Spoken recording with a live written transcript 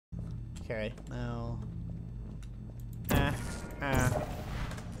Okay, now.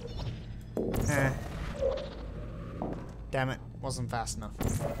 Damn it, wasn't fast enough.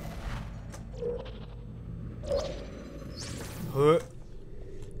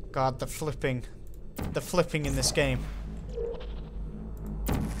 God, the flipping in this game.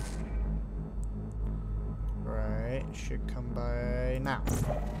 Right, should come by now.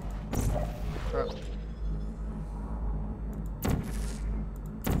 Crap.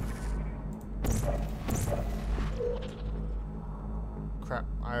 Crap,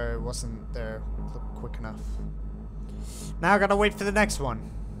 I wasn't there quick enough. Now I gotta wait for the next one.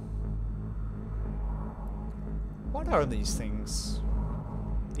 What are these things?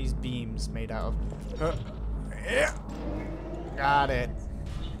 These beams made out of... yeah. Got it.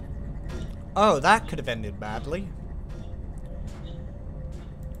 Oh, that could have ended badly.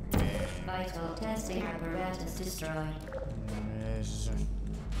 Vital testing apparatus destroyed.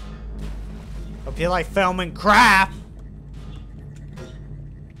 Hope you like filming crap!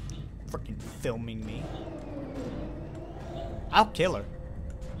 Freaking filming me. I'll kill her.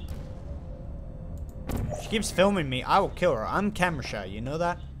 If she keeps filming me, I will kill her. I'm camera shy, you know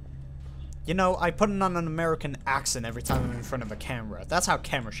that? You know, I put on an American accent every time I'm in front of a camera. That's how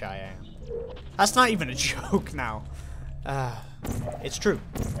camera shy I am. That's not even a joke now. It's true.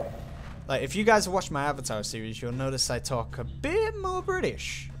 Like, if you guys watch my Avatar series, you'll notice I talk a bit more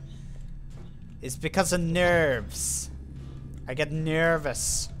British. It's because of nerves. I get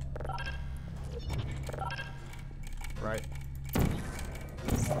nervous. Right.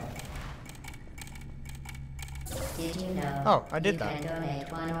 Did you know? Oh, I did that. You can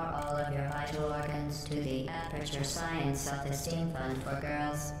donate one or all of your vital organs to the Aperture Science Self-Esteem Fund for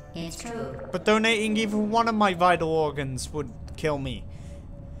Girls. It's true. But donating even one of my vital organs would kill me.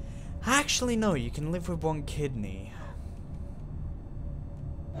 Actually, no, you can live with one kidney.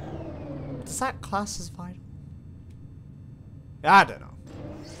 Does that class as vital? I don't know.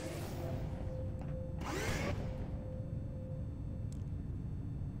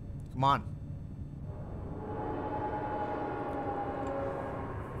 Come on.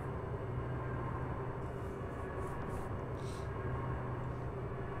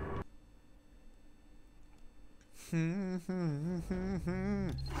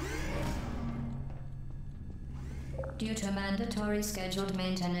 Due to mandatory scheduled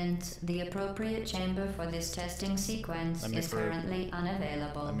maintenance, the appropriate chamber for this testing sequence is currently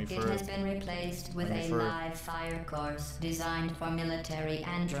unavailable. It has been replaced with a live fire course designed for military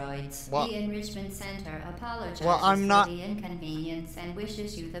androids. What? The Enrichment Center apologizes for the inconvenience and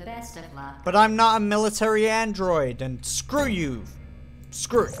wishes you the best of luck. But I'm not a military android, and screw you.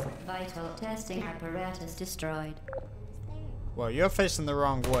 Screw it. Vital testing apparatus destroyed. Well, you're facing the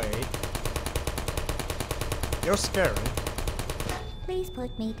wrong way. You're scary. Please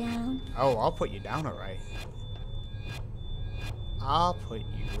put me down. Oh, I'll put you down, alright. I'll put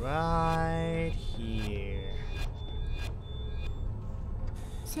you right here.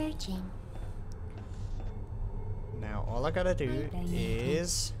 Searching. Now, all I gotta do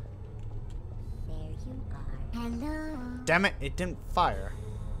is... There you are. Hello. Damn it, it didn't fire.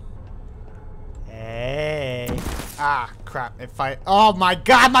 Hey. Ah, crap, it fired. Oh my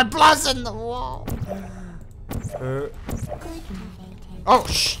god, my blood's in the wall. Oh,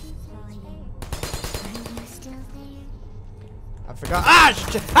 shh. I forgot. Ah,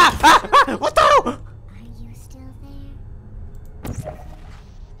 what the hell? Are you still there?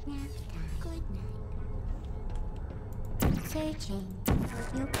 Nap time. Good night. Searching.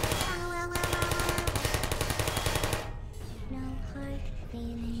 You. No hard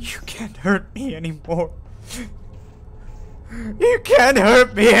feelings. You can't hurt me anymore. You can't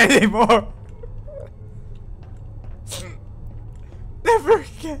hurt me anymore. Never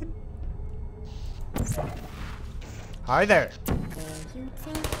again. Hi there.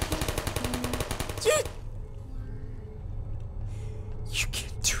 You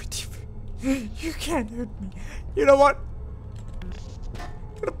can't do it even. You can't hurt me. You know what?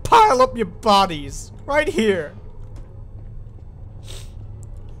 I'm gonna pile up your bodies right here.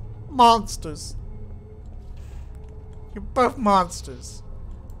 Monsters. You're both monsters.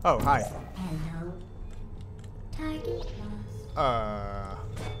 Oh, hi. Hello. Target lost.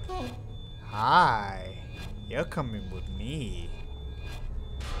 Hey. Hi. You're coming with me.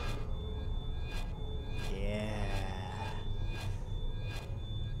 Yeah.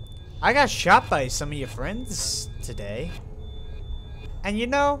 I got shot by some of your friends today. And you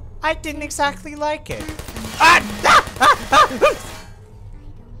know, I didn't exactly like it.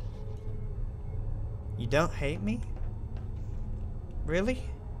 You don't hate me? Really?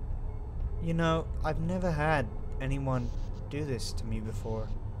 You know, I've never had anyone do this to me before.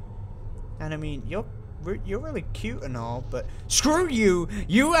 And I mean, you're really cute and all, but screw you!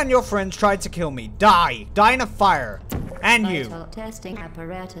 You and your friends tried to kill me. Die! Die in a fire! And you! Vital testing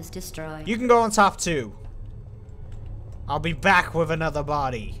apparatus destroyed. You can go on top too. I'll be back with another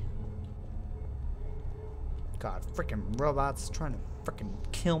body. God, freaking robots trying to freaking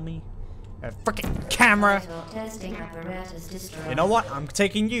kill me. A freaking camera! Vital testing apparatus destroyed. You know what? I'm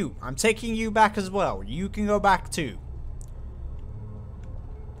taking you. I'm taking you back as well. You can go back too.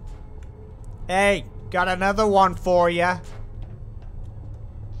 Hey! Got another one for ya.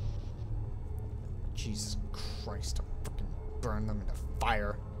 Jesus Christ, I'll fucking burn them in the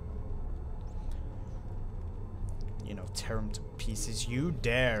fire. You know, tear them to pieces. You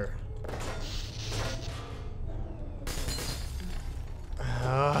dare.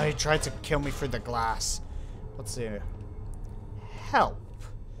 He tried to kill me through the glass. What's here? Help.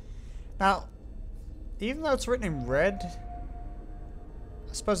 Now, even though it's written in red,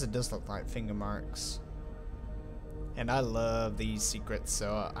 I suppose it does look like finger marks. And I love these secrets,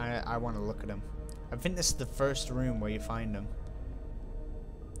 so I want to look at them. I think this is the first room where you find them.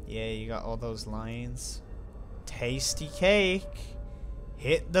 Yeah, you got all those lines. Tasty cake.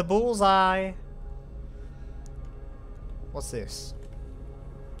 Hit the bullseye. What's this?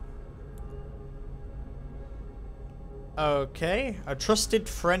 Okay. A trusted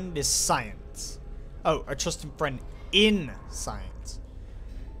friend is science. Oh, a trusted friend in science.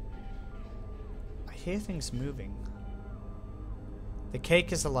 I hear things moving. The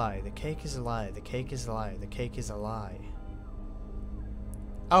cake is a lie. The cake is a lie. The cake is a lie. The cake is a lie.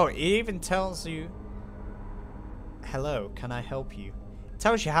 Oh, it even tells you... Hello, can I help you? It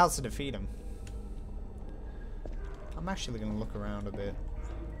tells you how to defeat him. I'm actually going to look around a bit.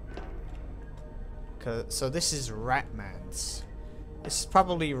 So this is Ratman's. This is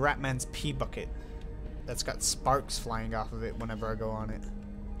probably Ratman's pee bucket. That's got sparks flying off of it whenever I go on it.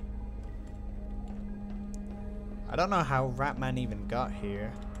 I don't know how Ratman even got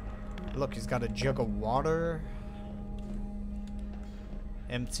here. Look, he's got a jug of water.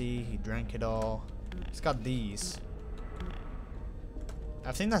 Empty, he drank it all. He's got these.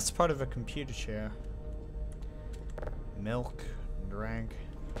 I think that's part of a computer chair. Milk, drank.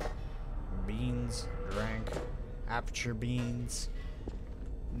 Beans, drank. Aperture beans.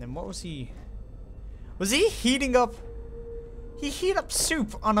 And then what was he? Was he heating up? He heated up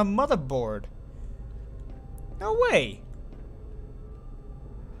soup on a motherboard. No way.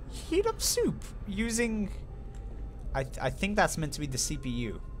 Heat up soup using... I think that's meant to be the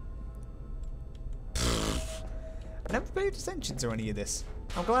CPU. I never paid attention to any of this.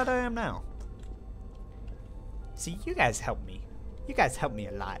 I'm glad I am now. See, you guys help me. You guys help me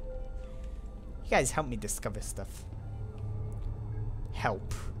a lot. You guys help me discover stuff.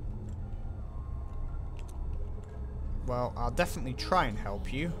 Help. Well, I'll definitely try and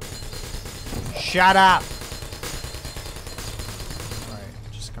help you. Shut up!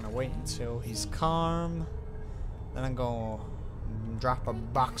 Gonna wait until he's calm. Then I'm gonna drop a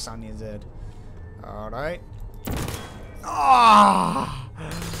box on his head. Alright. Oh!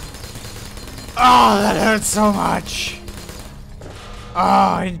 Oh, that hurts so much.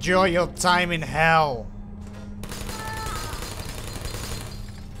 Oh, enjoy your time in hell.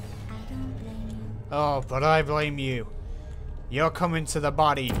 Oh, but I blame you. You're coming to the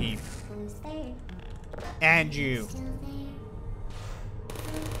body heap. And you.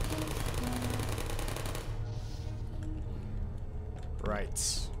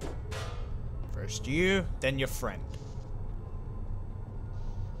 Right. First you, then your friend.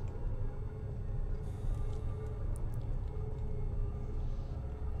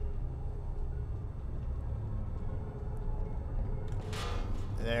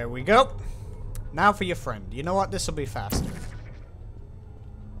 There we go. Now for your friend. You know what? This will be faster.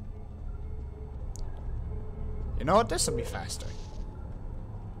 You know what? This will be faster.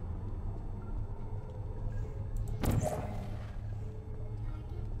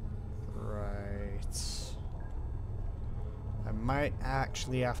 Might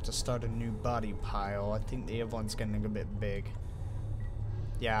actually have to start a new body pile. I think the other one's getting a bit big.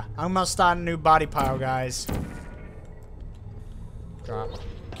 Yeah, I'm gonna start a new body pile, guys. Drop.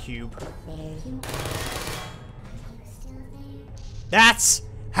 Cube. That's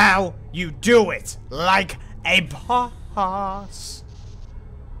how you do it! Like a boss!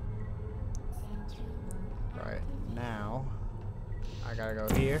 Right, now I gotta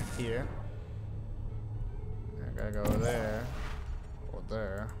go here, here. I gotta go there.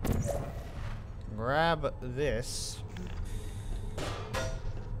 There. Grab this.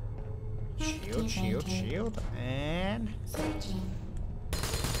 Shield, shield, shield, and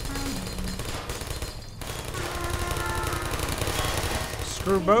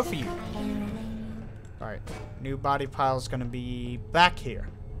Screw both of you. Alright, new body pile is gonna be back here.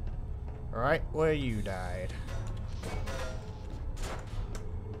 Alright, where you died.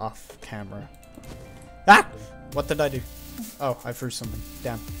 Off camera. Ah! What did I do? Oh, I threw something.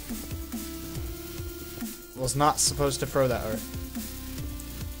 Damn. Was not supposed to throw that earth.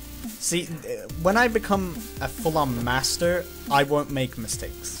 See, when I become a full-on master, I won't make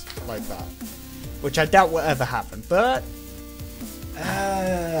mistakes like that. Which I doubt will ever happen, but...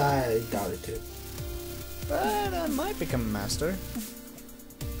 I doubt it too. But I might become a master.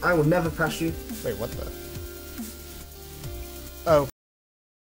 I will never pass you. Wait, what the? Oh,